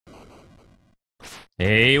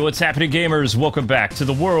Hey, what's happening, gamers? Welcome back to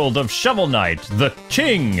the world of Shovel Knight, the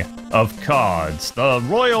king of cards, the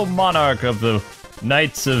royal monarch of the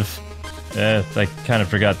knights of... I kind of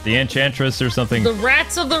forgot, the enchantress or something? The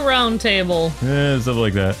rats of the round table. Something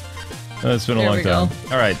like that. It's been a long time.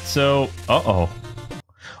 Alright, so... Uh-oh.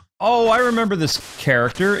 Oh, I remember this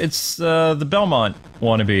character. It's, the Belmont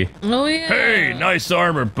wannabe. Oh, yeah. Hey, nice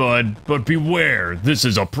armor, bud, but beware, this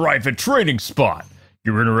is a private training spot.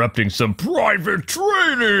 You're interrupting some private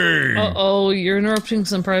training! Uh-oh, you're interrupting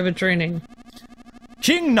some private training.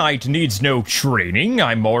 King Knight needs no training.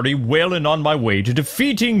 I'm already well and on my way to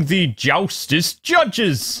defeating the Joustus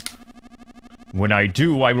judges. When I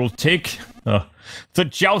do, I will take the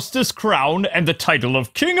Joustus crown and the title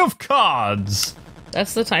of King of Cards.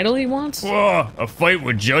 That's the title he wants? A fight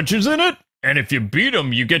with judges in it? And if you beat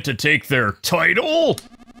them, you get to take their title?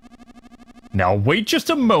 Now wait just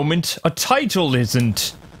a moment, a title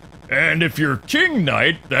isn't. And if you're King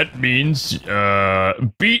Knight, that means,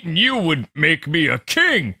 beating you would make me a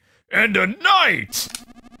king and a knight!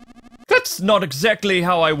 That's not exactly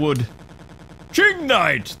how I would... King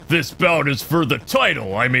Knight, this bout is for the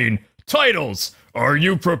title, I mean, titles. Are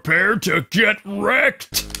you prepared to get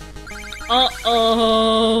wrecked?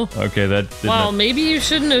 Uh-oh. Okay, that did Wow, not... maybe you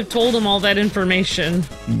shouldn't have told him all that information.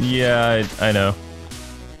 Yeah, I know.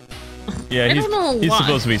 Yeah, he's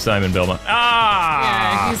supposed to be Simon Belmont.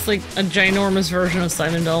 Ah! Yeah, he's like a ginormous version of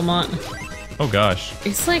Simon Belmont. Oh gosh.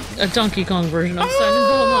 He's like a Donkey Kong version of Simon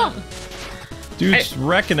Belmont. Dude's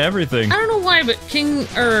wrecking everything. I don't know why, but King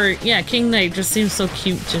Knight just seems so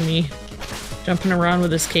cute to me. Jumping around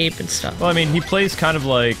with his cape and stuff. Well, I mean, he plays kind of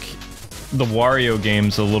like the Wario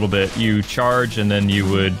games a little bit. You charge and then you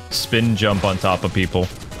would spin jump on top of people.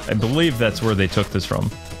 I believe that's where they took this from.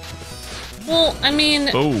 Well, I mean,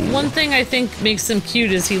 one thing I think makes him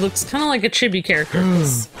cute is he looks kind of like a chibi character.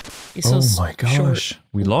 He's so my gosh. Short.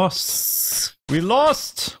 We lost. We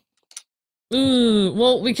lost! Ooh,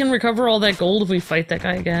 well, we can recover all that gold if we fight that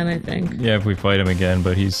guy again, I think. Yeah, if we fight him again,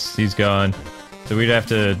 but he's gone. So we'd have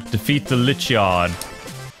to defeat the Yacht.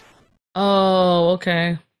 Oh,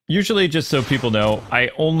 okay. Usually, just so people know, I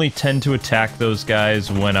only tend to attack those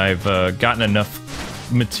guys when I've gotten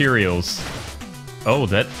enough materials.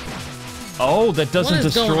 Oh, that doesn't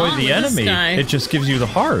destroy the enemy. It just gives you the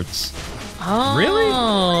hearts. Oh. Really?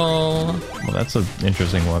 Well, that's an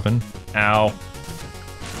interesting weapon. Ow.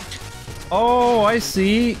 Oh, I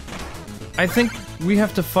see. I think we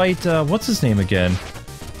have to fight, what's his name again?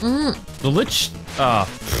 The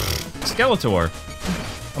Skeletor.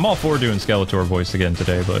 I'm all for doing Skeletor voice again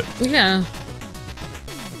today, but... Yeah.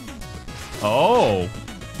 Oh.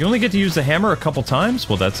 You only get to use the hammer a couple times?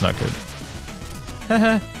 Well, that's not good.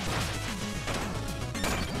 Haha.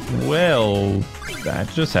 Well, that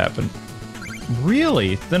just happened.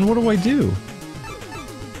 Really? Then what do I do?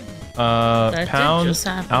 Pound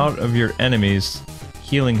out of your enemies.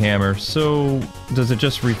 Healing hammer. So, does it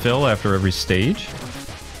just refill after every stage?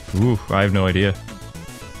 Ooh, I have no idea.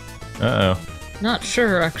 Uh-oh. Not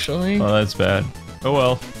sure, actually. Oh, that's bad. Oh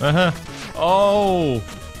well. Oh!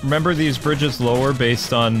 Remember these bridges lower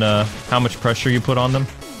based on how much pressure you put on them?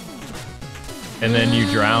 And then you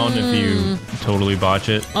drown if you totally botch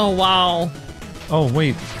it. Oh, wow. Oh,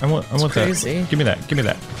 wait. I want crazy. that. Give me that. Give me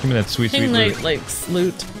that. Give me that sweet, sweet King loot. Knight likes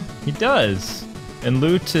loot. He does. And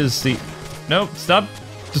loot is the... Nope, stop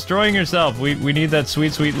destroying yourself. We need that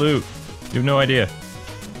sweet, sweet loot. You have no idea.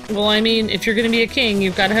 Well, I mean, if you're gonna be a king,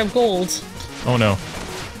 you've got to have gold. Oh, no.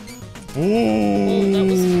 Ooh. Oh, that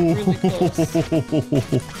was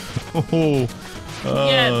really close.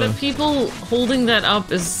 Yeah, the people holding that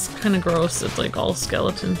up is kind of gross. It's like all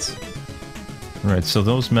skeletons. Alright, so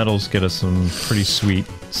those medals get us some pretty sweet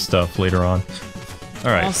stuff later on.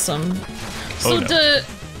 Alright. Awesome. So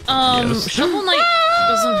no. Shovel Knight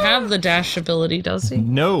doesn't have the dash ability, does he?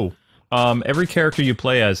 No. Every character you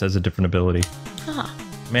play as has a different ability. Huh.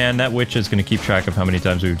 Man, that witch is gonna keep track of how many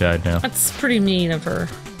times we've died now. That's pretty mean of her.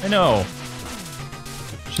 I know.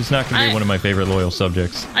 She's not gonna be one of my favorite loyal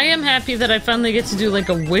subjects. I am happy that I finally get to do like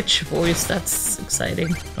a witch voice. That's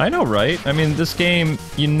exciting. I know, right? I mean, this game,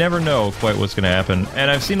 you never know quite what's gonna happen. And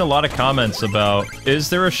I've seen a lot of comments about, is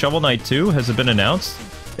there a Shovel Knight 2? Has it been announced?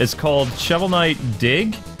 It's called Shovel Knight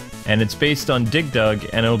Dig, and it's based on Dig Dug,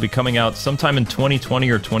 and it'll be coming out sometime in 2020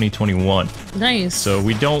 or 2021. Nice. So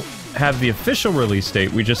we don't have the official release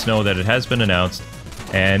date, we just know that it has been announced,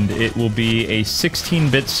 and it will be a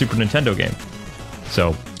 16-bit Super Nintendo game.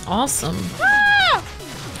 So... Awesome. Ah!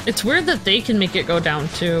 It's weird that they can make it go down,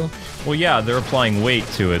 too. Well, yeah, they're applying weight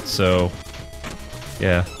to it, so...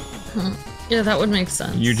 Yeah. Yeah, that would make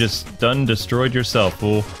sense. You just destroyed yourself,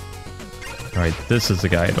 fool. Alright, this is the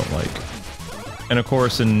guy I don't like. And of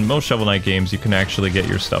course, in most Shovel Knight games, you can actually get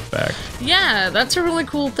your stuff back. Yeah, that's a really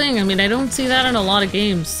cool thing. I mean, I don't see that in a lot of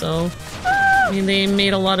games, so... I mean, they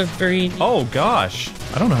made a lot of very... Oh, gosh.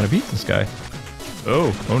 I don't know how to beat this guy.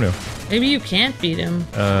 Oh no. Maybe you can't beat him.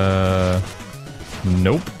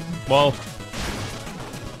 Nope. Well...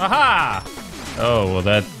 Aha! Oh, well,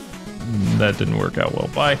 that didn't work out well.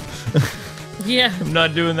 Bye. Yeah. I'm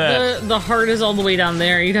not doing that. The heart is all the way down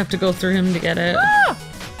there. You'd have to go through him to get it. Ah!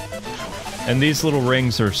 And these little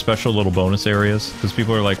rings are special little bonus areas, because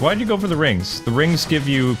people are like, why'd you go for the rings? The rings give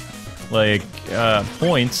you, like,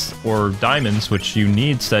 points or diamonds, which you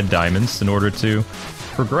need said diamonds in order to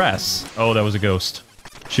progress. Oh, that was a ghost.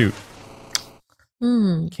 Shoot.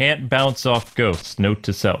 Can't bounce off ghosts. Note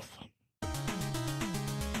to self.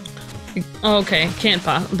 Okay, can't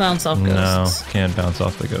bounce off ghosts. No, can't bounce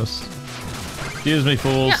off the ghosts. Excuse me,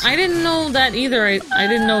 fools. Yeah, I didn't know that either. I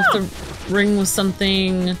didn't know if the ring was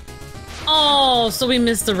something... Oh, so we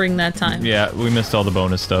missed the ring that time. Yeah, we missed all the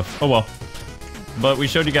bonus stuff. Oh well. But we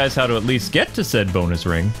showed you guys how to at least get to said bonus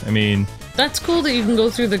ring. I mean... That's cool that you can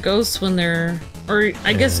go through the ghosts when they're... Or,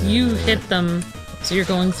 I guess you hit them, so you're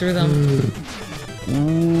going through them.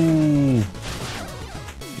 Ooh.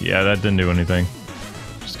 Yeah, that didn't do anything.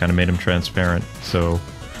 Just kind of made them transparent, so...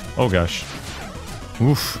 Oh gosh.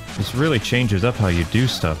 Oof, this really changes up how you do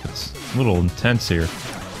stuff. It's a little intense here.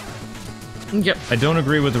 Yep. I don't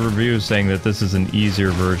agree with the reviews saying that this is an easier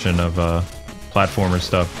version of platformer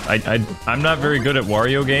stuff. I'm not very good at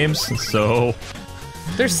Wario games, so...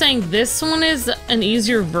 They're saying this one is an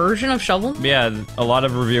easier version of Shovel? Yeah, a lot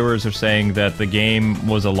of reviewers are saying that the game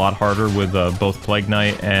was a lot harder with both Plague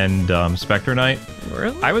Knight and Spectre Knight.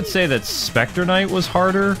 Really? I would say that Spectre Knight was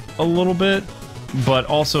harder a little bit, but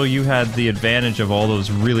also you had the advantage of all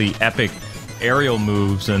those really epic aerial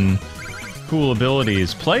moves and cool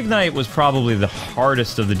abilities. Plague Knight was probably the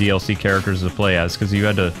hardest of the DLC characters to play as, because you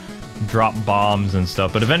had to drop bombs and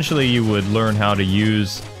stuff, but eventually you would learn how to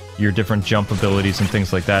use your different jump abilities and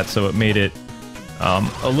things like that, so it made it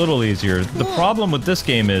a little easier. The problem with this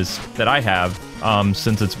game is, that I have,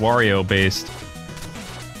 since it's Wario based,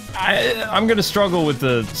 I'm gonna struggle with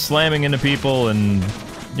the slamming into people and,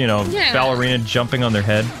 you know, ballerina jumping on their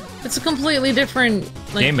head. It's a completely different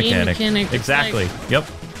game mechanic. Exactly. Like, yep.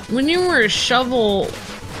 When you were a Shovel,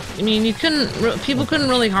 I mean, you people couldn't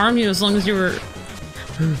really harm you as long as you were,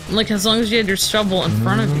 like, as long as you had your shovel in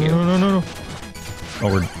front of you. No.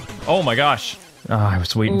 Oh my gosh. I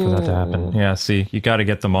was waiting for that to happen. Yeah, see, you gotta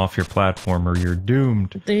get them off your platform or you're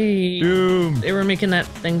doomed. Doomed. They were making that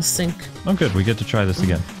thing sink. Oh good, we get to try this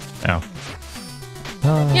again. Ow.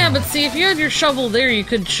 Yeah, but see, if you had your shovel there, you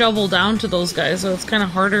could shovel down to those guys, so it's kind of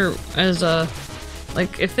harder as a...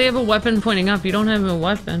 Like, if they have a weapon pointing up, you don't have a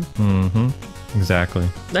weapon. Mm-hmm. Exactly.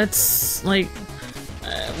 That's, like...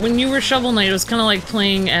 when you were Shovel Knight, it was kind of like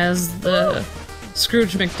playing as the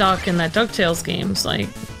Scrooge McDuck in that DuckTales games, like...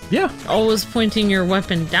 Yeah. Always pointing your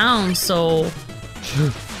weapon down, so...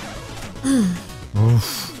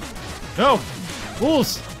 Oof. No!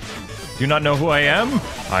 Fools! Do you not know who I am?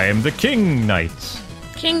 I am the King Knight.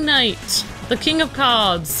 King Knight. The King of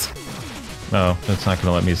Cards. Oh, that's not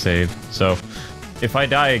gonna let me save. So, if I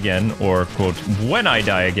die again, or, quote, when I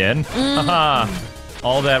die again, haha,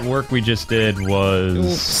 all that work we just did was...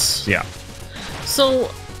 Oops. Yeah.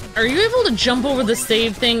 So, are you able to jump over the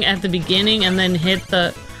save thing at the beginning and then hit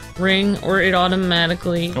the ring, or it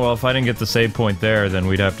automatically... Well, if I didn't get the save point there, then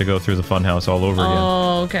we'd have to go through the funhouse all over again.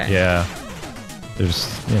 Oh, okay. Yeah.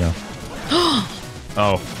 There's, you know...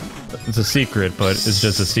 Oh, it's a secret, but it's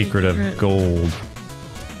just a secret of gold.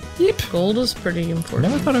 Yep. Gold is pretty important. I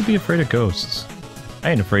never thought I'd be afraid of ghosts.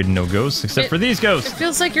 I ain't afraid of no ghosts, except for these ghosts! It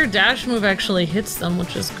feels like your dash move actually hits them,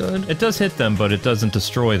 which is good. It does hit them, but it doesn't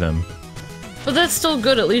destroy them. But that's still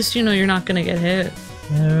good, at least you know you're not gonna get hit.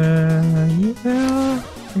 Yeah...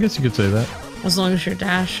 I guess you could say that. As long as you're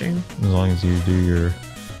dashing. As long as you do your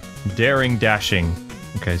daring dashing.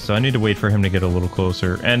 Okay, so I need to wait for him to get a little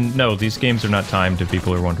closer. And no, these games are not timed, if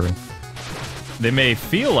people are wondering. They may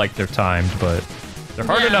feel like they're timed, but they're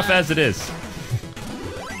hard enough as it is.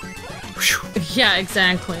 Yeah,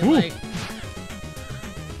 exactly. Ooh. Like...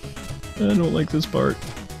 I don't like this part.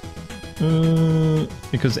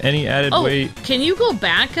 Because any added weight... Can you go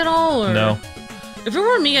back at all? Or... No. If it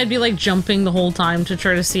were me, I'd be like jumping the whole time to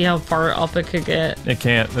try to see how far up it could get. It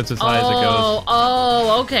can't. That's as high as it goes.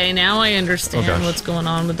 Oh, okay. Now I understand what's going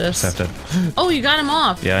on with this. Just have to... Oh, you got him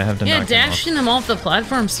off. Yeah, I have to knock him off. dashing them off the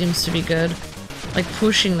platform seems to be good. Like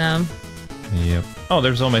pushing them. Yep. Oh,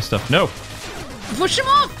 there's all my stuff. No! Push him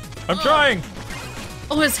off! I'm trying!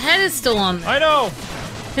 Oh, his head is still on there. I know!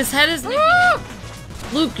 His head is...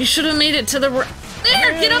 Luke, you should have made it to the...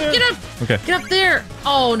 There! Get up! Get up! Okay. Get up there!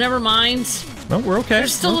 Oh, never mind. No, we're okay.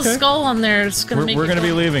 There's still a skull on there. It's gonna make We're gonna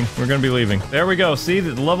be leaving. We're gonna be leaving. There we go. See,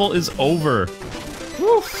 the level is over.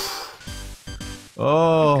 Woof.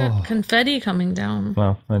 Oh. Got confetti coming down.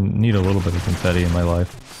 Well, I need a little bit of confetti in my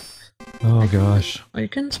life. Oh gosh. Well, you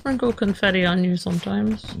can sprinkle confetti on you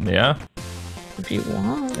sometimes. Yeah? If you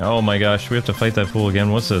want. Oh my gosh, we have to fight that fool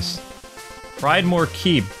again. What's this? Pridemore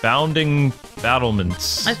Keep, bounding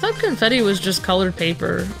battlements. I thought confetti was just colored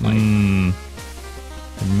paper. Like...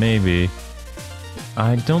 Maybe.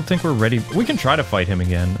 I don't think we're ready. We can try to fight him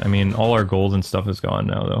again. I mean, all our gold and stuff is gone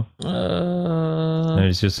now, though. And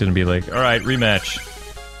he's just gonna be like, alright, rematch.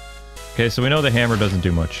 Okay, so we know the hammer doesn't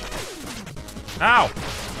do much. Ow!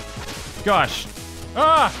 Gosh.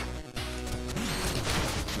 Ah!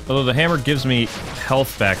 Although the hammer gives me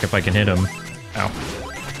health back if I can hit him. Ow.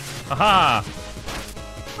 Aha!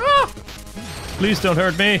 Ah! Please don't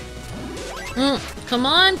hurt me. Come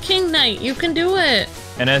on, King Knight, you can do it.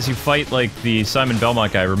 And as you fight, like, the Simon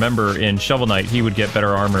Belmont guy, remember, in Shovel Knight, he would get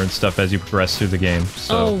better armor and stuff as you progress through the game,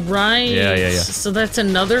 so... Oh, right. Yeah. So that's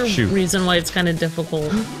another reason why it's kind of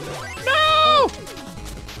difficult. No!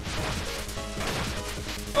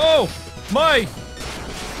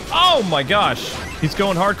 Oh my gosh! He's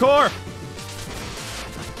going hardcore!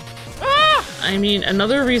 Ah! I mean,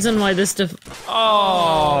 another reason why this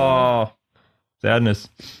Oh! Sadness.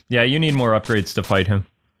 Yeah, you need more upgrades to fight him.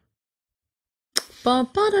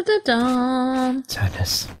 Ba-ba-da-da-da.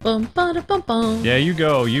 Sadness. Bum-ba-da-bum-bum. Yeah, you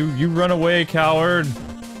go. You run away, coward.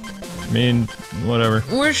 I mean, whatever.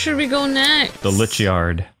 Where should we go next? The Lich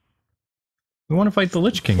Yard. We want to fight the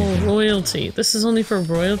Lich King For again. royalty. This is only for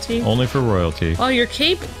royalty? Only for royalty. Oh, your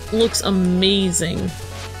cape looks amazing.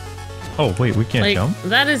 Oh, wait, we can't jump?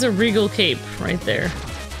 That is a regal cape right there.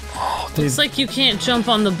 Oh, Looks like you can't jump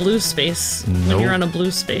on the blue space when you're on a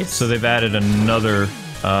blue space. So they've added another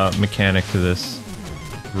mechanic to this.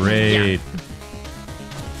 Great.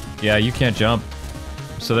 Yeah, you can't jump.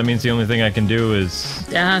 So that means the only thing I can do is...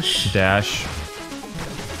 Dash. Dash.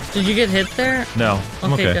 Did you get hit there? No.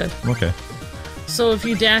 I'm okay. Good. I'm okay. So if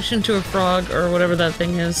you dash into a frog, or whatever that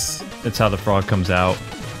thing is... It's how the frog comes out.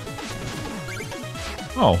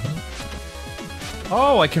 Oh.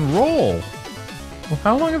 Oh, I can roll! Well,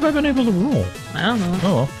 how long have I been able to roll? I don't know.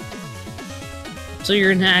 Oh. So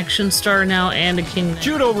you're an action star now and a king knight.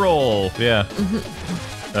 Judo roll! Yeah.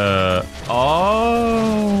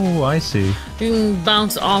 Oh, I see. You can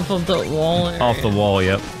bounce off of the wall area. Off the wall,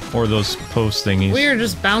 yep. Or those post thingies. We are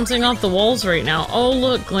just bouncing off the walls right now. Oh,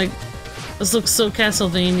 look, like, this looks so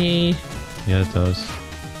Castlevania-y. Yeah, it does.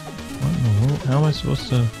 What in the world? How am I supposed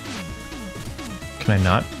to... Can I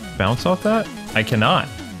not bounce off that? I cannot.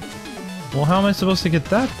 Well, how am I supposed to get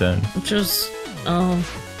that, then? Just... oh...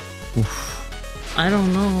 Oof. I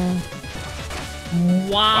don't know.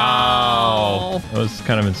 Wow. That was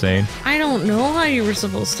kind of insane. I don't know how you were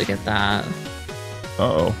supposed to get that.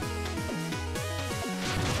 Uh-oh.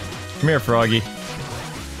 Come here, Froggy.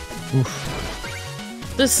 Oof.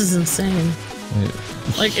 This is insane.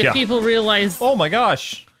 Like, if people realize... Oh my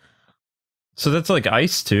gosh! So that's like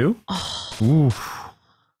ice, too? Oof.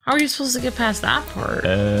 How are you supposed to get past that part?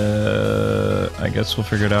 I guess we'll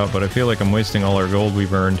figure it out, but I feel like I'm wasting all our gold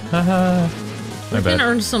we've earned. Haha. You can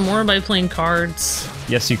earn some more by playing cards.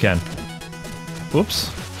 Yes, you can.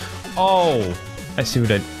 Whoops. Oh! I see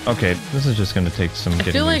what I... Okay, this is just gonna take some getting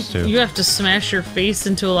used to. I feel like you have to smash your face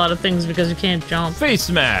into a lot of things because you can't jump. Face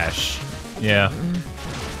smash! Yeah.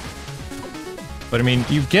 But I mean,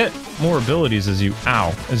 you get more abilities as you...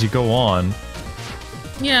 Ow. As you go on.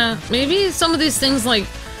 Yeah, maybe some of these things, like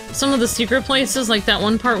some of the secret places, like that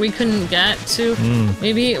one part we couldn't get to,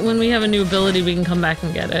 maybe when we have a new ability we can come back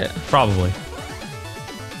and get it. Probably.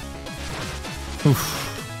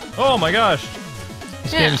 Oof. Oh my gosh!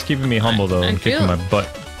 This game is keeping me humble though, and kicking my butt.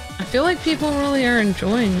 I feel like people really are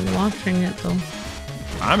enjoying watching it though.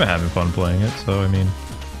 I'm having fun playing it, so I mean...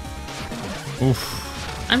 Oof.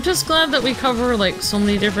 I'm just glad that we cover like so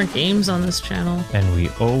many different games on this channel. And we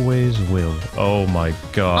always will. Oh my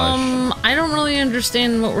gosh. I don't really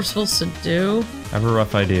understand what we're supposed to do. I have a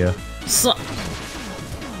rough idea. So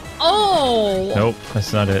oh! Nope,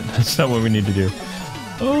 that's not it. That's not what we need to do.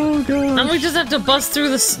 Oh god. And we just have to bust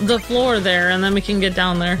through the floor there, and then we can get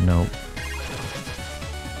down there. Nope.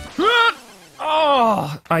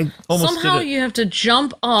 Oh, I almost Somehow did it. you have to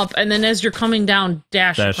jump up, and then as you're coming down,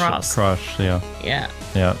 dash across. Yeah. Yeah.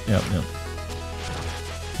 Yeah.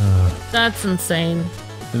 That's insane.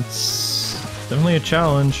 It's definitely a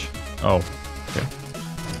challenge. Oh, okay.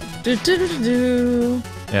 Do.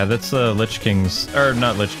 Yeah, that's Lich King's, or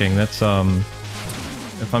not Lich King. That's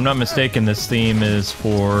if I'm not mistaken, this theme is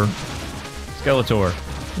for Skeletor.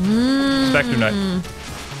 Spectre Knight.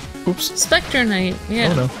 Oops. Spectre Knight,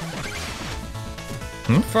 yeah. Oh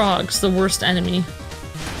no. Frogs, the worst enemy.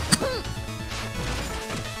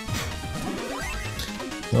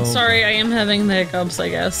 Oh. Sorry, I am having the hiccups, I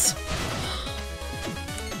guess.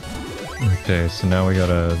 Okay, so now we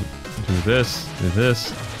gotta do this, do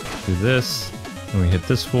this, do this, and we hit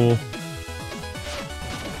this fool.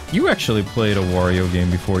 You actually played a Wario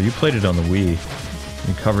game before. You played it on the Wii.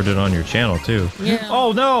 You covered it on your channel, too. Yeah.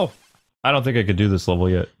 Oh, no! I don't think I could do this level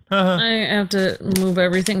yet. I have to move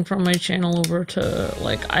everything from my channel over to,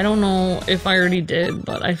 like, I don't know if I already did,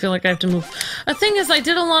 but I feel like I have to move. The thing is, I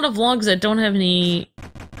did a lot of vlogs that don't have any,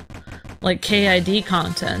 like, KID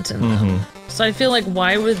content in them. So I feel like,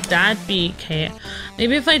 why would that be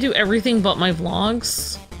Maybe if I do everything but my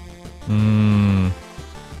vlogs?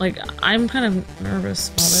 Like, I'm kind of nervous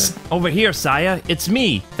about it. Over here, Saya. It's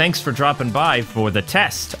me. Thanks for dropping by for the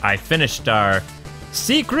test. I finished our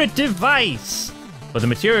secret device. But the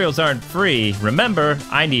materials aren't free. Remember,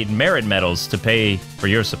 I need merit medals to pay for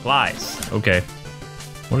your supplies. Okay.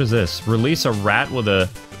 What is this? Release a rat with a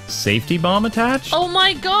safety bomb attached? Oh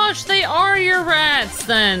my gosh, they are your rats,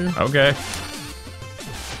 then! Okay.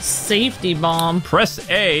 Safety bomb. Press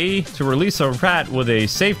A to release a rat with a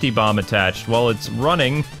safety bomb attached. While it's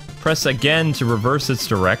running, press again to reverse its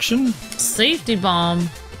direction? Safety bomb?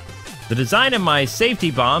 The design of my safety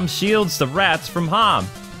bomb shields the rats from harm.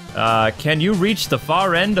 Can you reach the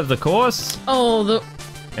far end of the course? Oh,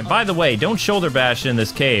 And by the way, don't shoulder bash in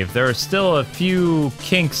this cave. There are still a few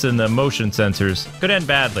kinks in the motion sensors. Could end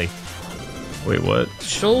badly. Wait, what?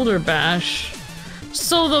 Shoulder bash.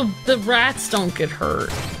 So the rats don't get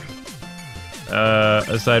hurt.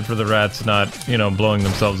 Aside for the rats not, you know, blowing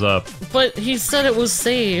themselves up. But he said it was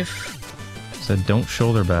safe. Said don't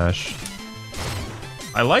shoulder bash.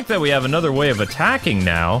 I like that we have another way of attacking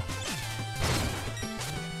now.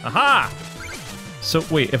 Aha! So,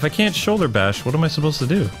 wait, if I can't shoulder bash, what am I supposed to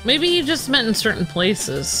do? Maybe he just meant in certain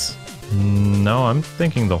places. No, I'm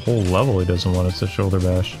thinking the whole level he doesn't want us to shoulder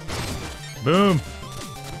bash. Boom!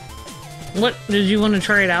 What, did you want to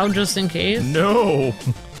try it out just in case? No!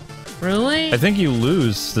 Really? I think you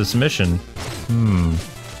lose this mission.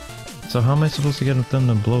 So how am I supposed to get them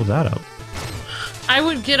to blow that up? I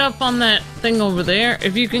would get up on that thing over there.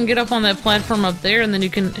 If you can get up on that platform up there, and then you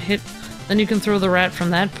can throw the rat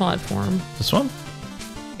from that platform. This one?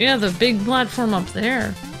 Yeah, the big platform up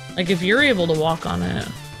there. Like, if you're able to walk on it.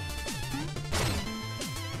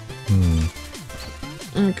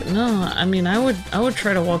 No, I mean, I would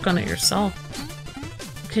try to walk on it yourself.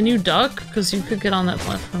 Can you duck? Because you could get on that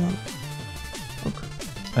platform.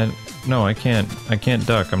 Okay. No, I can't. I can't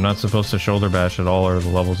duck. I'm not supposed to shoulder bash at all or the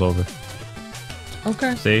level's over.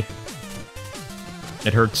 Okay. See?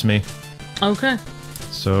 It hurts me. Okay.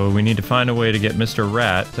 So we need to find a way to get Mr.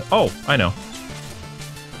 Rat to... Oh, I know.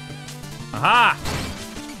 Aha!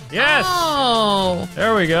 Yes! Oh!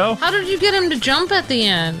 There we go. How did you get him to jump at the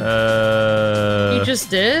end? He just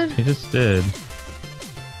did? He just did.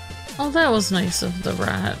 Oh, that was nice of the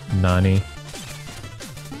rat. Nani.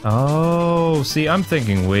 Oh, see, I'm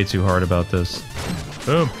thinking way too hard about this.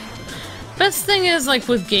 Boom. Best thing is, like,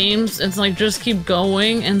 with games, it's like, just keep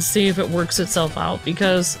going and see if it works itself out,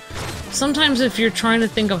 because sometimes if you're trying to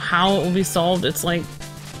think of how it will be solved, it's like,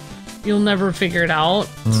 you'll never figure it out,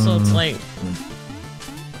 so it's like...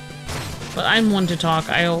 But I'm one to talk,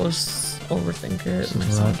 I always overthink it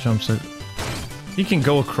myself. Rat jumps it. He can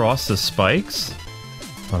go across the spikes?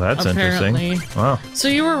 Oh, that's Apparently. interesting. Wow. So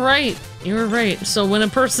you were right. You were right. So when a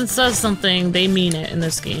person says something, they mean it in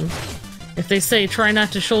this game. If they say try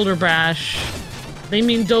not to shoulder bash, they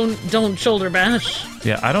mean don't shoulder bash.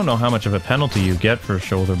 Yeah, I don't know how much of a penalty you get for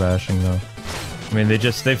shoulder bashing though. I mean, they've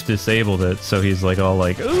disabled it, so he's like all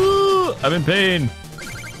like, ooh, I'm in pain.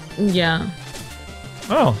 Yeah.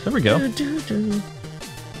 Oh, there we go. Do.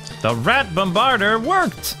 The Rat Bombarder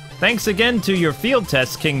worked! Thanks again to your field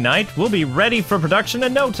test, King Knight. We'll be ready for production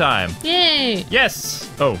in no time. Yay! Yes!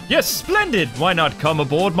 Oh, yes, splendid! Why not come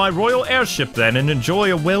aboard my royal airship then and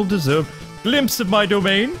enjoy a well-deserved glimpse of my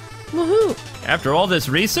domain? Woohoo! After all this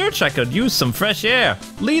research, I could use some fresh air.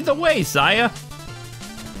 Lead the way, sire.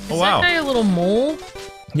 Is that guy a little mole?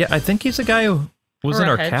 Yeah, I think he's a guy who was in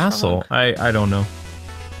our castle. I don't know.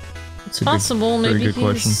 It's possible. Maybe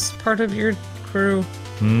he's part of your crew.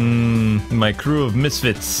 My crew of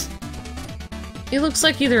misfits. He looks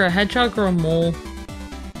like either a hedgehog or a mole.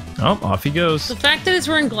 Oh, off he goes. The fact that he's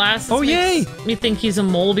wearing glasses makes me think he's a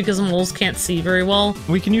mole, because moles can't see very well.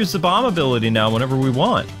 We can use the bomb ability now whenever we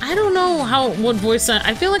want. I don't know what voice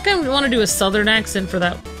I feel like I want to do a southern accent for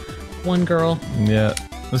that one girl. Yeah.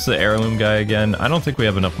 This is the heirloom guy again. I don't think we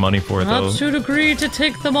have enough money for it, though. Perhaps you'd agree to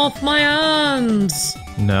take them off my hands.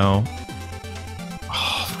 No.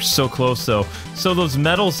 Oh, we're so close, though. So those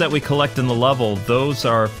medals that we collect in the level, those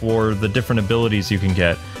are for the different abilities you can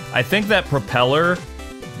get. I think that propeller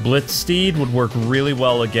Blitz Steed would work really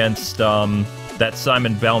well against that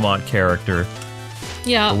Simon Belmont character.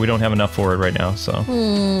 Yeah. But we don't have enough for it right now, so...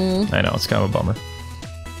 I know, it's kind of a bummer.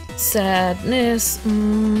 Sadness.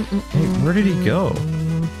 Hey, where did he go?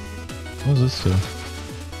 What does this do?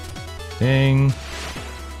 Ding.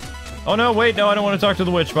 Oh no, wait, no, I don't want to talk to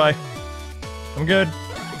the witch, bye. I'm good.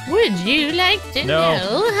 Would you like to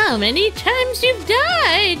know how many times you've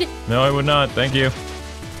died? No, I would not, thank you.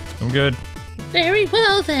 I'm good. Very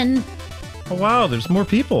well then. Oh wow, there's more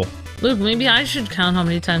people. Luke, maybe I should count how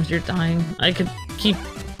many times you're dying. I could keep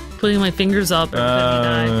putting my fingers up every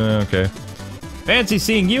time you die. Okay. Fancy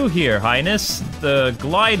seeing you here, Highness. The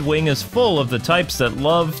glide wing is full of the types that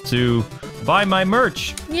love to buy my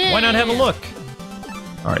merch. Yeah. Why not have a look?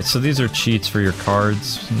 Alright, so these are cheats for your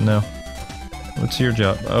cards. No. What's your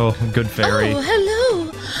job? Oh, good fairy. Oh, hello,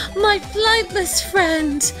 my flightless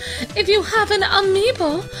friend. If you have an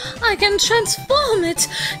amiibo, I can transform it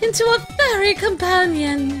into a fairy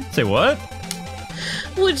companion. Say what?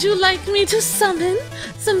 Would you like me to summon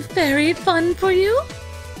some fairy fun for you?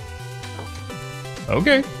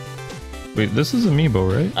 Okay. Wait, this is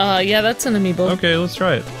Amiibo, right? Yeah, that's an amiibo. Okay, let's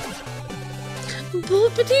try it.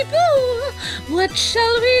 Boopity-boo, what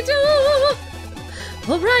shall we do?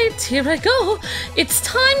 Alright, here I go. It's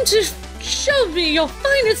time to show me your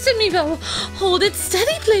finest amiibo. Hold it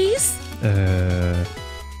steady, please.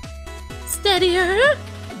 Steadier.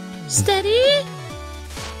 Steady.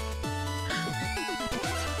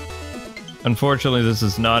 Unfortunately, this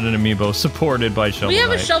is not an Amiibo supported by Shovel We have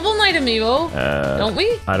Knight. a Shovel Knight amiibo, don't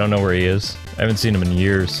we? I don't know where he is. I haven't seen him in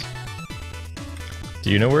years. Do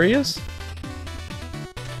you know where he is?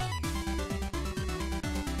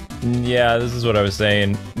 Yeah, this is what I was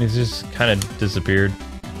saying. He's just kind of disappeared.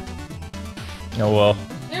 Oh well.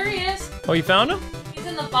 There he is. Oh, you found him? He's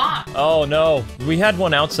in the box. Oh no, we had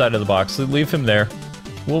one outside of the box. So leave him there.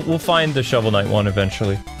 We'll find the Shovel Knight one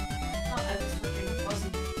eventually.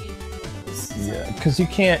 Yeah, because you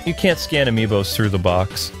can't scan amiibos through the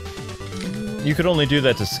box. You could only do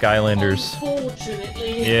that to Skylanders.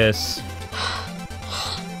 Unfortunately. Yes.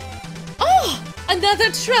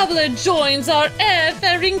 Another traveler joins our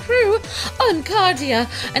airfaring crew on Cardia,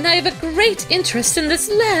 and I have a great interest in this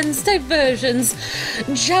land's diversions.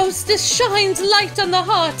 Joustus shines light on the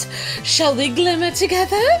heart. Shall we glimmer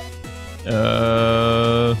together?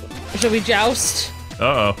 Shall we joust?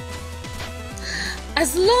 Uh-oh.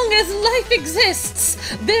 As long as life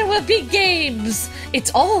exists, there will be games.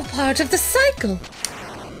 It's all part of the cycle.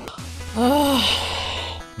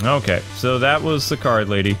 Okay, so that was the card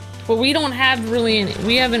lady. But we don't have really any.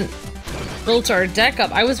 We haven't built our deck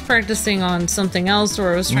up. I was practicing on something else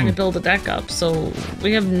where I was trying to build a deck up, so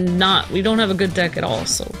we don't have a good deck at all,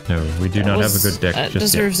 so. No, we do not have a good deck That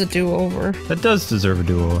just deserves a do-over. yet. That does deserve a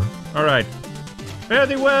do-over. Alright. Fare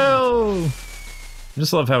thee well! I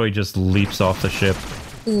just love how he just leaps off the ship.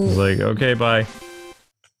 He's like, okay, bye.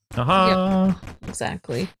 Aha! Yep,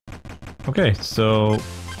 exactly. Okay, so...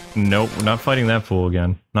 Nope, we're not fighting that fool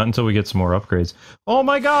again. Not until we get some more upgrades. Oh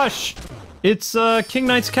my gosh! It's, King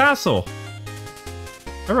Knight's castle!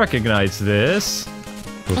 I recognize this.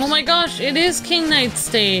 Oops. Oh my gosh, it is King Knight's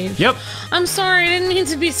stage. Yep. I'm sorry, I didn't mean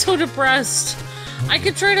to be so depressed. I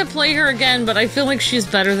could try to play her again, but I feel like she's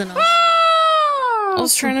better than us. I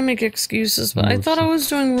was trying to make excuses, but I thought I was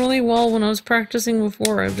doing really well when I was practicing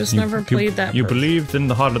before. I've just never played that. You person. believed in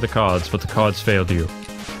the heart of the cards, but the cards failed you.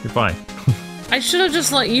 You're fine. I should have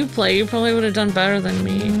just let you play. You probably would have done better than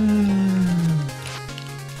me.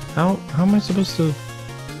 How am I supposed to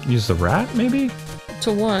use the rat, maybe?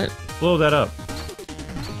 To what? Blow that up.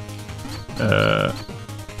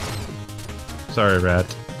 Sorry,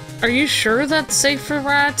 rat. Are you sure that's safe for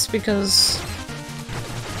rats? Because...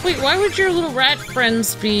 Wait, why would your little rat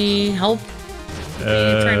friends be trying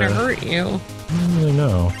to hurt you? I don't really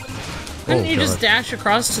know. Couldn't you just dash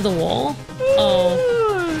across to the wall? Oh.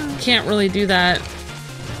 Can't really do that.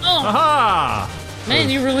 Oh! Aha! Man,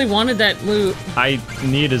 you really wanted that loot. I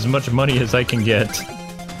need as much money as I can get.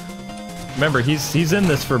 Remember, he's in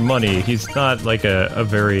this for money. He's not like a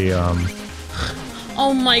very,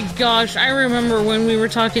 Oh my gosh, I remember when we were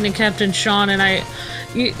talking to Captain Sean and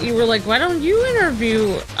you were like, why don't you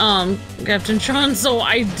interview, Captain Sean? So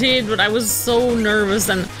I did, but I was so nervous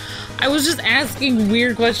and I was just asking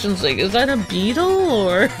weird questions like, is that a beetle?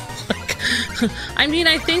 Or, like, I mean,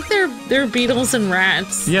 I think they're beetles and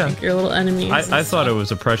rats. Yeah. Like your little enemies. I thought it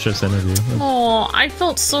was a precious interview. Oh, I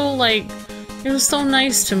felt so like, it was so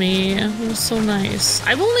nice to me. It was so nice.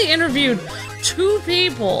 I've only interviewed 2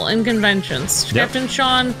 people in conventions. Yep. Captain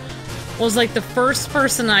Sean was like the first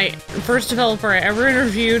developer I ever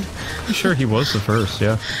interviewed. I'm sure he was the first,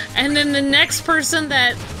 yeah. And then the next person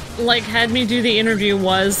that like had me do the interview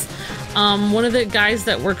was one of the guys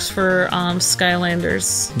that works for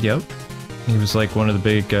Skylanders. Yep. He was like one of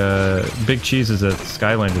the big cheeses at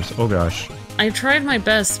Skylanders. Oh gosh. I tried my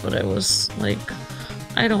best, but it was like,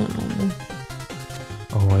 I don't know.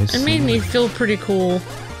 Oh, I see. It made me feel pretty cool.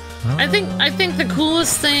 Oh. I think the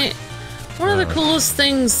coolest thing, one of the coolest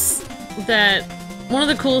things that, one of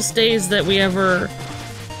the coolest days that we ever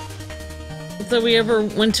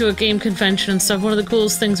went to a game convention and stuff, one of the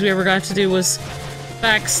coolest things we ever got to do was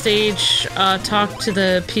backstage talk to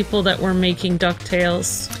the people that were making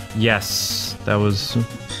DuckTales. Yes, that was...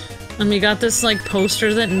 And we got this, like,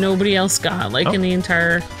 poster that nobody else got, like, in the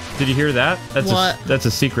entire... Did you hear that? That's what? That's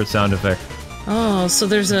a secret sound effect. Oh, so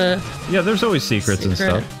there's a... Yeah, there's always secrets and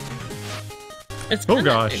stuff. It's kinda,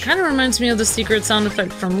 gosh. It kind of reminds me of the secret sound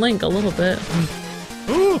effect from Link a little bit.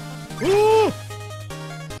 Ooh! Ooh!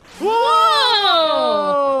 Whoa!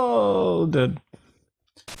 Dead.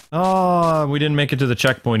 Oh, we didn't make it to the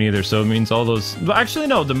checkpoint either, so it means all those... Actually,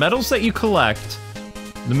 no, the medals that you collect,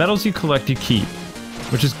 you keep,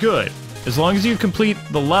 which is good. As long as you complete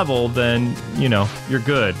the level, then, you know, you're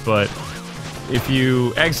good, but if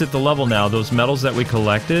you exit the level now, those medals that we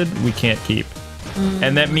collected, we can't keep.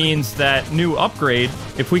 And that means that new upgrade,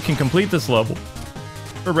 if we can complete this level,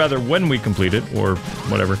 or rather when we complete it, or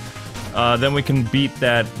whatever, then we can beat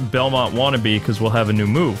that Belmont wannabe because we'll have a new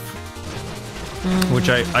move. Which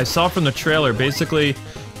I saw from the trailer. Basically, do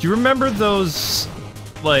you remember those,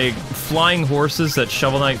 like, flying horses that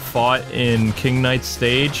Shovel Knight fought in King Knight's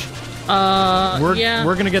stage? Yeah.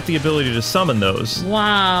 We're gonna get the ability to summon those.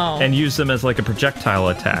 Wow. And use them as, like, a projectile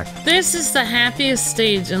attack. This is the happiest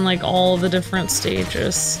stage in, like, all the different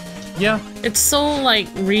stages. Yeah. It's so, like,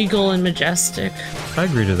 regal and majestic. I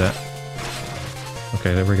agree to that.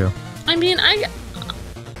 Okay, there we go. I mean, I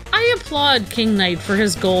applaud King Knight for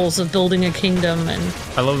his goals of building a kingdom and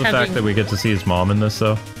I love the fact that we get to see his mom in this,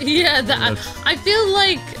 though. Yeah, I feel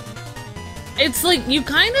like it's like you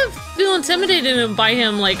kind of feel intimidated by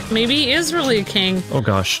him, like maybe he is really a king. Oh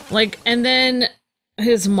gosh. Like, and then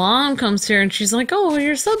his mom comes here and she's like, "Oh,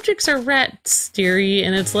 your subjects are rats, dearie,"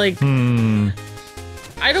 and it's like,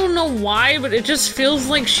 I don't know why, but it just feels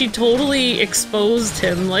like she totally exposed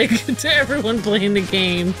him, like, to everyone playing the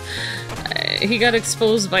game. He got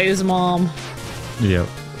exposed by his mom. Yep.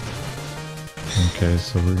 Okay,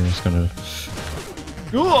 so we're just gonna...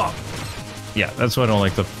 Ugh! Yeah, that's why I don't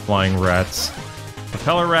like the flying rats.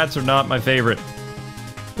 Propeller rats are not my favorite.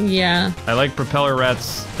 Yeah. I like propeller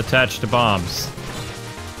rats attached to bombs.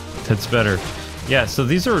 That's better. Yeah, so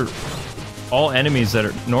these are all enemies that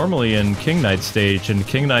are normally in King Knight's stage, and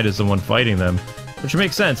King Knight is the one fighting them. Which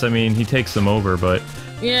makes sense, I mean, he takes them over, but...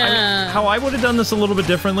 Yeah. I mean, how I would have done this a little bit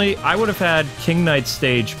differently, I would have had King Knight's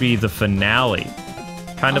stage be the finale.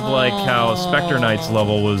 Kind of like how Spectre Knight's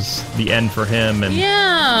level was the end for him, and...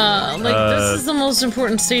 Yeah, like, this is the most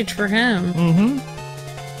important stage for him. Mm-hmm.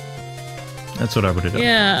 That's what I would have done.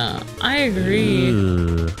 Yeah, I agree.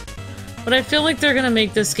 Ugh. But I feel like they're gonna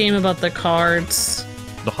make this game about the cards.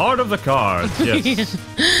 The heart of the cards, yes.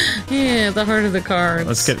 Yeah, the heart of the cards.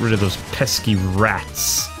 Let's get rid of those pesky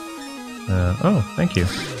rats. Oh, thank you.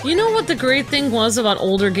 You know what the great thing was about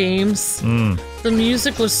older games? The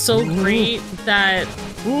music was so great that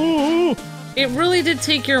it really did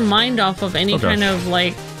take your mind off of any kind of,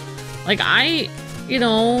 like you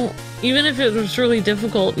know, even if it was really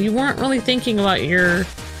difficult, you weren't really thinking about your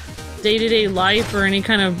day-to-day life or any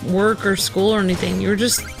kind of work or school or anything. You were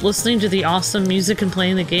just listening to the awesome music and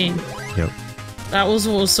playing the game. Yep. That was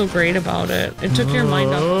what was so great about it. It took your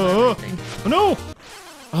mind off of everything. Oh, no!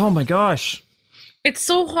 Oh my gosh. It's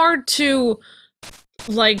so hard to,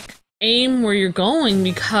 like, aim where you're going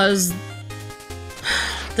because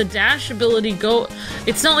the dash ability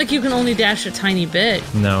it's not like you can only dash a tiny bit.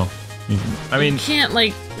 No. I mean... You can't,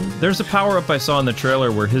 like... There's a power-up I saw in the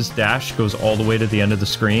trailer where his dash goes all the way to the end of the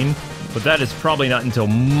screen, but that is probably not until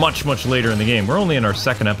much, much later in the game. We're only in our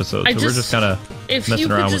second episode, so we're just kind of messing around with stuff. If you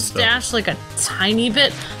could just dash, like, a tiny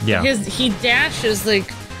bit... Yeah. He dashes,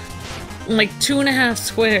 like 2.5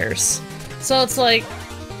 squares. So it's like...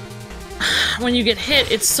 When you get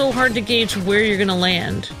hit, it's so hard to gauge where you're gonna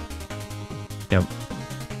land. Yep.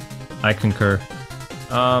 I concur.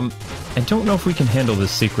 I don't know if we can handle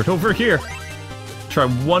this secret over here. try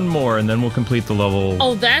one more, and then we'll complete the level.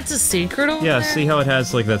 Oh, that's a secret over Yeah, there? see how it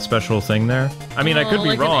has, like, that special thing there? I mean, I could be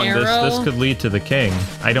like an wrong. arrow? This could lead to the king.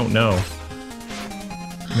 I don't know.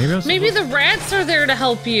 Maybe the rats are there to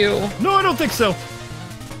help you. No, I don't think so.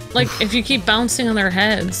 Like, if you keep bouncing on their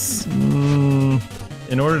heads. In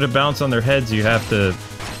order to bounce on their heads, you have to...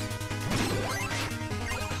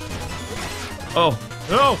 Oh,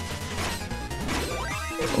 no!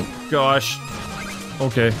 Oh, gosh.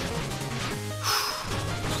 Okay.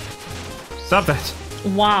 Stop that.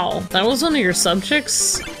 Wow, that was one of your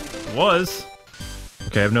subjects? Was.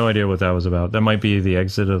 Okay, I have no idea what that was about. That might be the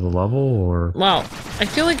exit of the level, or... Wow, I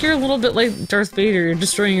feel like you're a little bit like Darth Vader. You're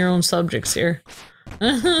destroying your own subjects here.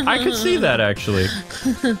 I could see that, actually.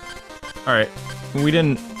 Alright, we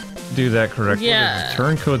didn't do that correctly. Yeah.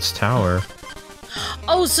 Turncoat's Tower.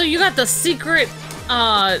 Oh, so you got the secret,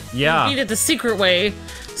 Yeah. you beat it the secret way,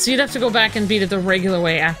 so you'd have to go back and beat it the regular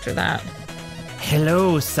way after that.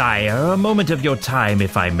 Hello, sire. A moment of your time,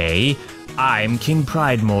 if I may. I'm King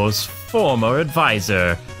Pridemore's former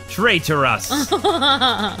advisor, Traitorous.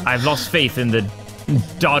 I've lost faith in the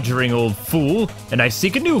doddering old fool, and I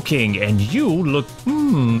seek a new king, and you look,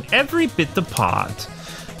 every bit the part.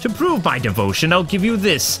 To prove my devotion, I'll give you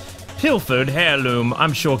this pilfered heirloom.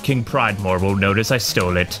 I'm sure King Pridemore will notice I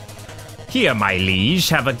stole it. Here, my liege,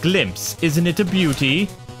 have a glimpse. Isn't it a beauty?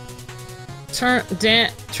 Turn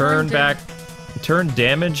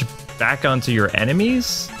damage back onto your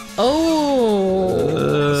enemies?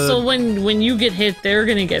 Oh, so when you get hit, they're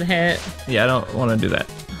gonna get hit. Yeah, I don't want to do that.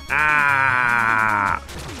 Ah!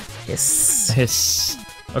 Hiss. Hiss.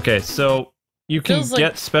 Okay, so you can Feels like-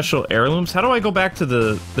 get special heirlooms. How do I go back to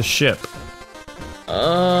the ship?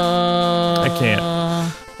 I can't.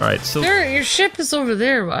 Alright, so... Your ship is over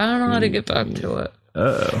there, but I don't know how to get back to it.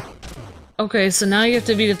 Uh-oh. Okay, so now you have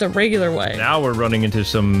to beat it the regular way. Now we're running into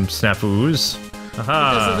some snafus.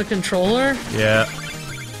 Aha! Because of the controller? Yeah.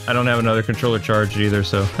 I don't have another controller charged either,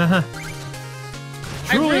 so...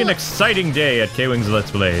 Truly an exciting day at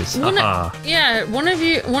KwingsLetsPlays. Yeah, one of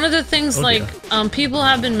the things, people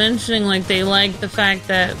have been mentioning, like, they like the fact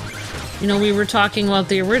that, you know, we were talking about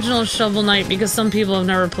the original Shovel Knight because some people have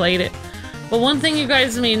never played it. But one thing you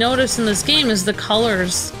guys may notice in this game is the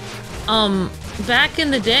colors. Back in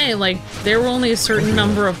the day, like, there were only a certain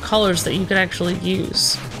number of colors that you could actually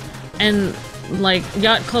use. And, like,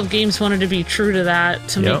 Yacht Club Games wanted to be true to that,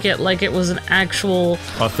 to make it like it was an actual...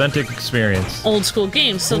 authentic experience. Old school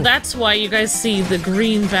game. So that's why you guys see the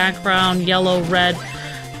green background, yellow, red.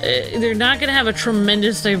 They're not going to have a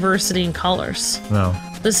tremendous diversity in colors. No.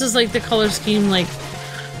 This is like the color scheme, like,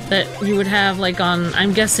 that you would have, like, on,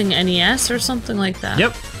 I'm guessing, NES or something like that.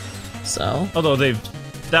 Yep. So... Although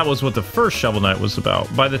that was what the first Shovel Knight was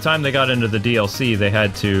about. By the time they got into the DLC, they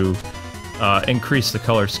had to increase the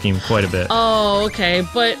color scheme quite a bit. Oh, okay.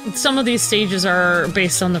 But some of these stages are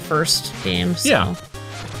based on the first game, so... Yeah.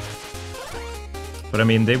 But I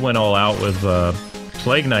mean, they went all out with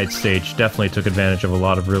Plague Knight stage. Definitely took advantage of a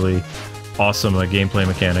lot of really awesome gameplay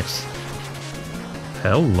mechanics.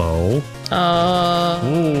 Hello.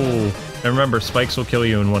 Ooh. And remember, spikes will kill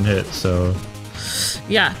you in one hit, so...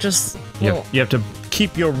 Yeah, just... You have to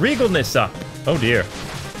keep your regalness up. Oh dear.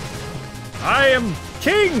 I am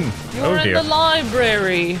king! You're in the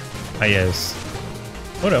library. Ah, yes.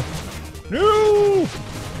 Oh no. No!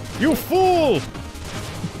 You fool!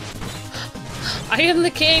 I am the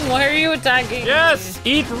king. Why are you attacking? Yes!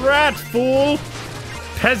 Eat rat, fool!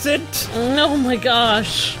 Peasant! Oh my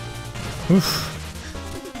gosh. Oof.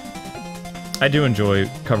 I do enjoy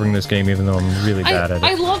covering this game, even though I'm really bad at it.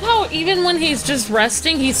 I love how even when he's just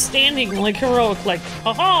resting, he's standing like heroic, like,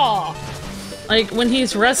 haha! Like, when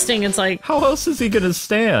he's resting, it's like... How else is he gonna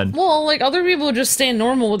stand? Well, like, other people just stand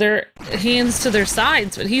normal with their hands to their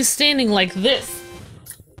sides, but he's standing like this.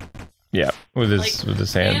 Yeah, with his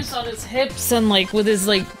hands. Hands on his hips and, like, with his,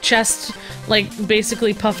 like, chest, like,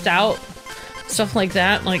 basically puffed out. Stuff like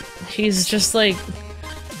that. Like, he's just, like...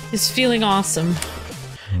 He's feeling awesome.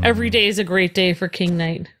 Every day is a great day for King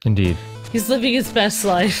Knight. Indeed. He's living his best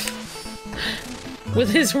life. With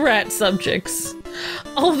his rat subjects.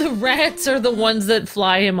 Oh, the rats are the ones that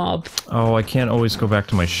fly him up. Oh, I can't always go back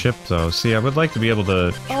to my ship, though. See, I would like to be able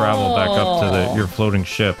to travel back up to your floating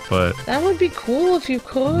ship, but... That would be cool if you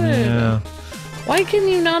could. Yeah. Why can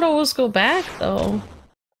you not always go back, though?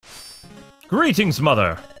 Greetings,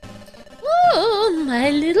 Mother! Oh, my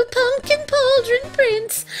little pumpkin pauldron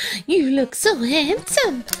prince. You look so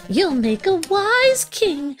handsome. You'll make a wise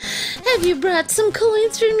king. Have you brought some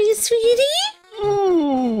coins for me, sweetie?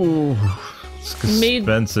 Ooh. It's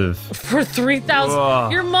expensive. For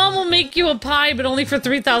 $3,000. Your mom will make you a pie, but only for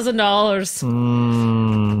 $3,000.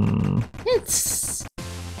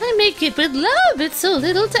 I make it with love. It's so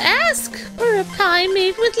little to ask for a pie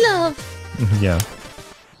made with love. Yeah.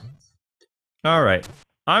 Alright.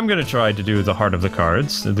 I'm gonna try to do the heart of the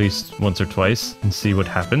cards, at least once or twice, and see what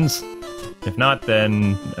happens. If not,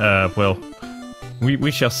 then, well,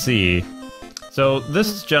 we shall see. So,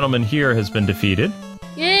 this gentleman here has been defeated.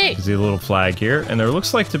 Yay! You can see a little flag here, and there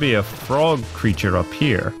looks like to be a frog creature up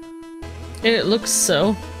here. It looks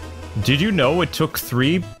so. Did you know it took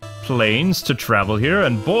 3 planes to travel here?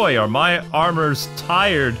 And boy, are my armors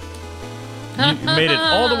tired. You made it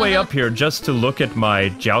all the way up here just to look at my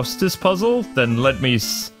Joustus puzzle? Then let me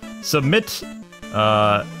submit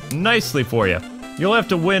nicely for you. You'll have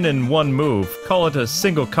to win in 1 move. Call it a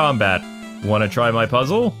single combat. Want to try my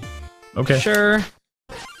puzzle? Okay. Sure.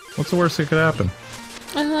 What's the worst that could happen?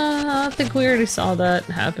 I think we already saw that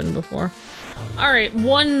happen before. Alright,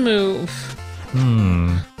 1 move.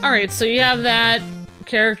 Alright, so you have that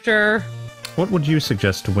character. What would you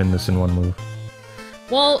suggest to win this in 1 move?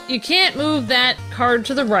 Well, you can't move that card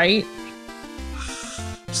to the right.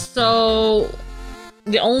 So,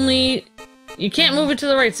 you can't move it to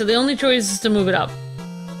the right, so the only choice is to move it up.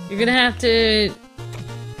 You're gonna have to...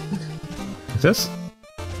 This?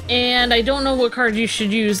 And I don't know what card you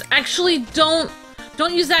should use. Actually, don't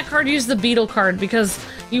use that card, use the beetle card, because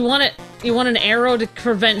you want an arrow to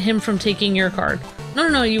prevent him from taking your card.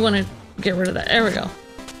 No, you want to get rid of that. There we go.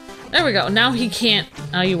 There we go. Now he can't.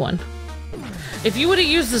 Now you won. If you would have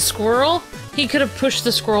used the squirrel, he could have pushed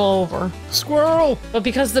the squirrel over. Squirrel! But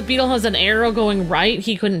because the beetle has an arrow going right,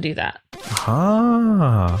 he couldn't do that.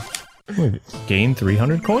 Ah. Gain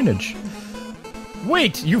 300 coinage.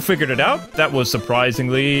 Wait, you figured it out? That was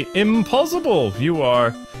surprisingly impossible. You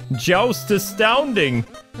are joust astounding.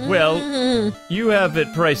 Well, you have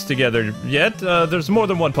it priced together yet. There's more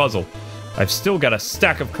than 1 puzzle. I've still got a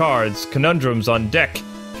stack of cards, conundrums on deck.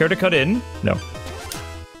 Care to cut in? No.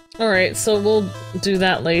 Alright, so we'll do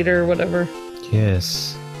that later, whatever.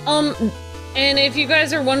 Yes. And if you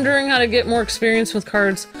guys are wondering how to get more experience with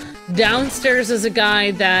cards, downstairs is a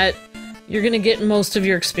guy that you're gonna get most of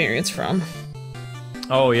your experience from.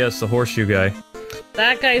 Oh yes, the horseshoe guy.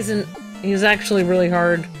 That guy's he's actually really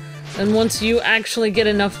hard. And once you actually get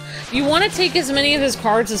enough, you want to take as many of his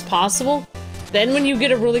cards as possible. Then when you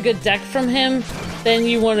get a really good deck from him, then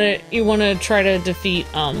you want to try to defeat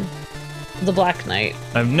the Black Knight.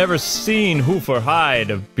 I've never seen Hoofer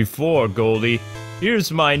hide before, Goldie.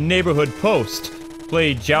 Here's my neighborhood post.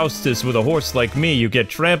 Play joustus with a horse like me, you get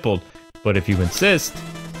trampled. But if you insist,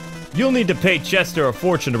 you'll need to pay Chester a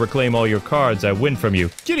fortune to reclaim all your cards I win from you.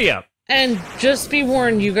 Giddy up! And just be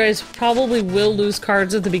warned, you guys probably will lose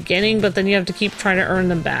cards at the beginning, but then you have to keep trying to earn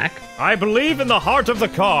them back. I believe in the heart of the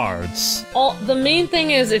cards. The main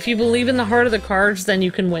thing is, if you believe in the heart of the cards, then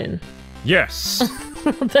you can win. Yes.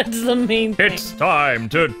 That's the main thing. It's time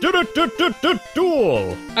to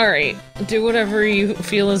duel. Alright, do whatever you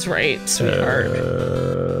feel is right,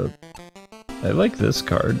 sweetheart. I like this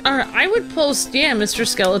card. Alright, I would post, yeah, Mr.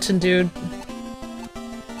 Skeleton Dude.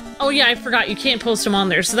 Oh yeah, I forgot, you can't post him on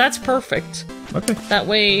there, so that's perfect. Okay. That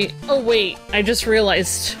way... Oh wait, I just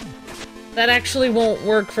realized. That actually won't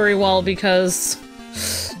work very well because...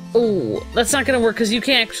 Oh, that's not gonna work because you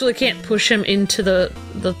can't push him into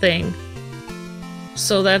the thing.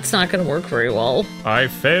 So that's not gonna work very well. I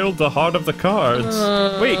failed the heart of the cards.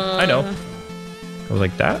 Wait, I know. Go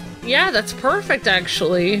like that? Yeah, that's perfect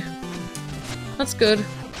actually. That's good.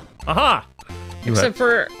 Aha! Except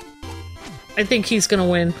for... I think he's gonna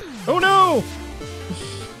win. Oh no!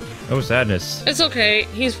 Oh, sadness. It's okay.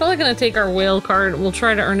 He's probably gonna take our whale card. We'll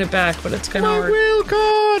try to earn it back, but it's kind of hard. Whale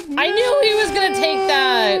card! No! I knew he was gonna take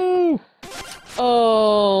that!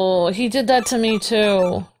 Oh, he did that to me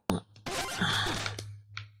too.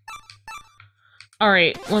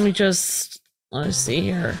 Alright, let me see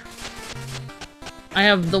here. I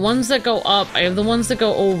have the ones that go up, I have the ones that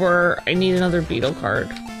go over. I need another beetle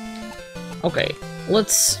card. Okay,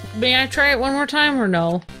 may I try it one more time or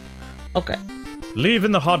no? Okay. Leave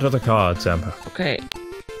in the heart of the cards, Amber. Okay.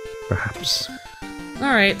 Perhaps.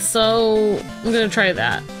 Alright, so I'm gonna try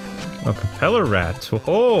that. A propeller rat.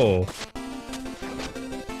 Oh.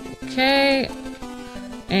 Okay.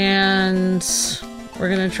 And we're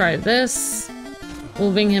gonna try this.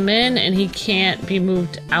 Moving him in, and he can't be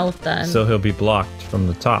moved out then. So he'll be blocked from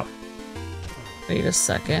the top. Wait a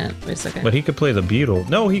second. But he could play the beetle.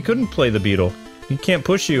 No, he couldn't play the beetle. He can't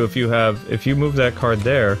push you if you move that card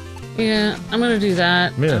there. Yeah, I'm gonna do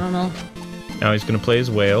that. Yeah. I don't know. Now he's gonna play his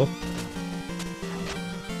whale.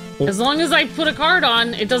 As long as I put a card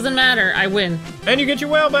on, it doesn't matter. I win. And you get your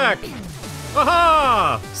whale back!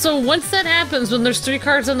 Aha! So once that happens, when there's 3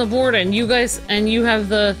 cards on the board and you have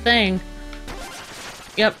the thing,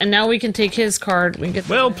 Yep, and now we can take his card. We get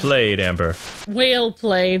Well played, Amber. well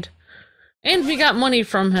played. And we got money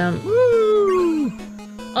from him. Woo!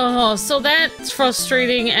 Oh, so that's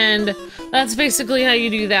frustrating, and that's basically how you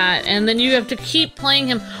do that. And then you have to keep playing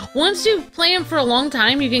him. Once you play him for a long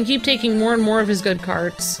time, you can keep taking more and more of his good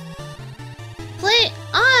cards.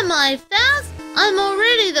 Am I fast? I'm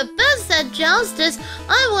already the best at Joustus.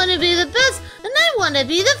 I want to be the best, and I want to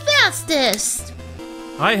be the fastest.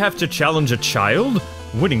 I have to challenge a child?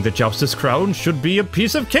 Winning the Joustus crown should be a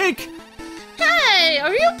piece of cake! Hey,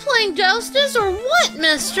 are you playing Joustus or what,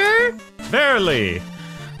 mister? Barely!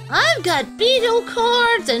 I've got Beetle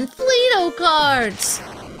cards and Fleeto cards.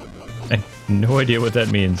 I have no idea what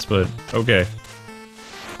that means, but okay.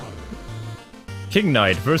 King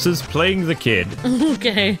Knight versus playing the kid.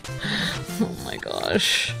 Okay. Oh my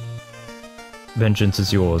gosh. Vengeance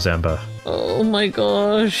is yours, Amber. Oh my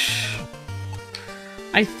gosh.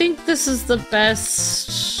 I think this is the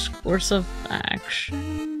best course of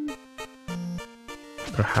action.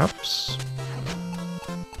 Perhaps?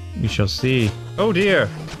 We shall see. Oh dear!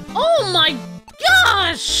 Oh my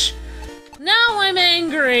gosh! Now I'm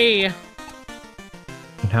angry!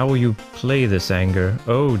 And how will you play this anger?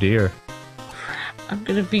 Oh dear. I'm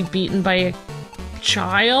gonna be beaten by a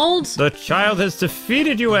child? The child has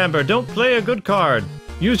defeated you, Amber! Don't play a good card!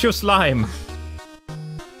 Use your slime!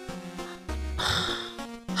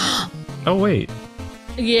 Oh wait.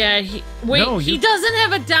 Yeah, he doesn't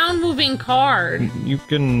have a down moving card. You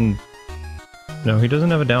can... No, he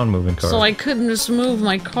doesn't have a down moving card. So I couldn't just move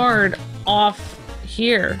my card off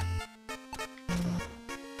here.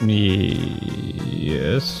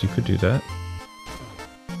 Yes, you could do that.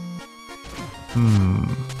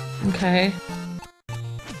 Okay.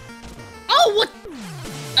 Oh, what?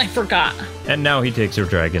 I forgot. And now he takes your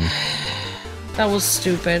dragon. That was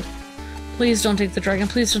stupid. Please don't take the dragon.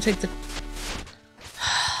 Please don't take the...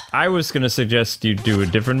 I was gonna suggest you do a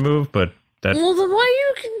different move, but that... Well, then why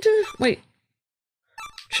you can do... Wait.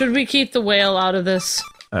 Should we keep the whale out of this?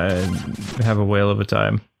 Have a whale of a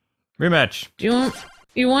time. Rematch. Do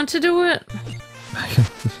you want to do it?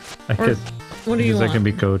 I Or could... What do you Because want? I can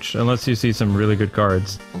be coached, unless you see some really good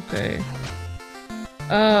cards. Okay.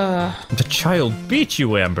 The child beat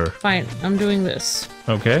you, Amber! Fine. I'm doing this.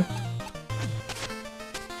 Okay.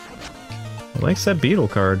 He likes that beetle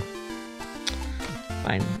card.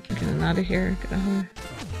 Fine. Getting out of here. Get out of here.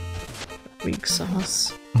 Weak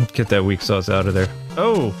sauce. Get that weak sauce out of there.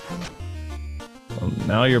 Oh! Well,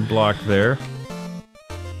 now you're blocked there.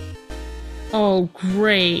 Oh,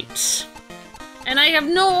 great. And I have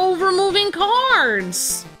no overmoving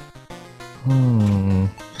cards!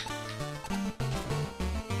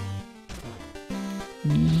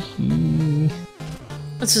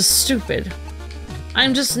 This is stupid.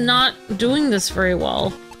 I'm just not doing this very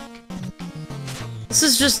well. This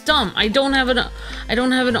is just dumb. I don't have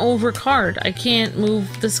an over card. I can't move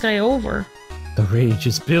this guy over. The rage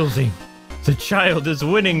is building. The child is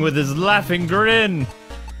winning with his laughing grin.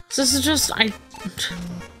 This is just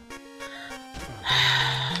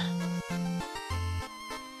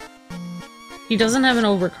He doesn't have an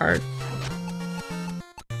over card.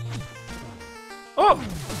 Oh!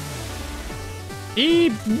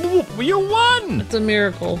 You won! It's a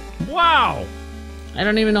miracle. Wow! I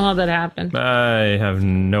don't even know how that happened. I have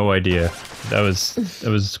no idea. That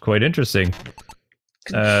was quite interesting.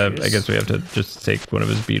 I guess we have to just take one of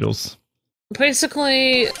his beetles.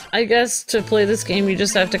 Basically, I guess to play this game, you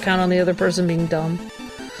just have to count on the other person being dumb.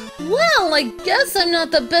 Well, I guess I'm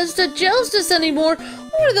not the best at Joustus anymore,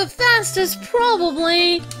 or the fastest,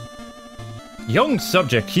 probably. Young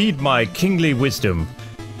subject, heed my kingly wisdom.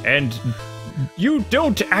 And you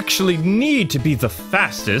don't actually need to be the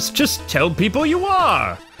fastest, just tell people you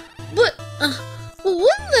are. But,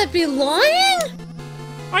 wouldn't that be lying?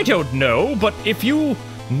 I don't know, but if you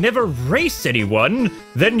never race anyone,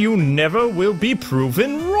 then you never will be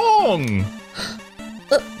proven wrong.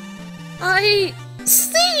 I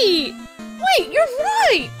see. Wait, you're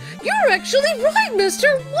right. You're actually right, mister.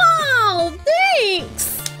 Wow,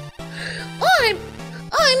 thanks.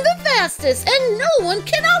 I'm the fastest, and no one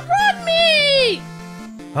can outrun me.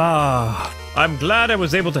 Ah, I'm glad I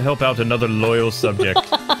was able to help out another loyal subject.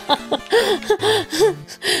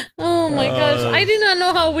 Oh my gosh, I do not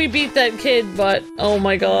know how we beat that kid, but oh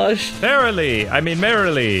my gosh. Verily, I mean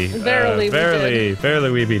merrily.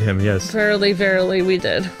 Verily we beat him, yes. Verily we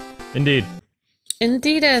did. Indeed.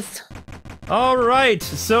 Indeedeth. Alright,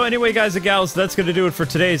 so anyway guys and gals, that's gonna do it for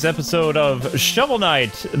today's episode of Shovel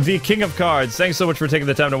Knight, the King of Cards. Thanks so much for taking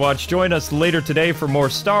the time to watch. Join us later today for more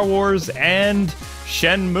Star Wars and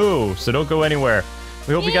Shenmue, so don't go anywhere.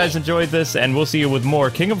 We hope you guys enjoyed this, and we'll see you with more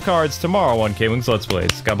King of Cards tomorrow on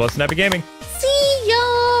KwingsLetsPlays. God bless and happy gaming. See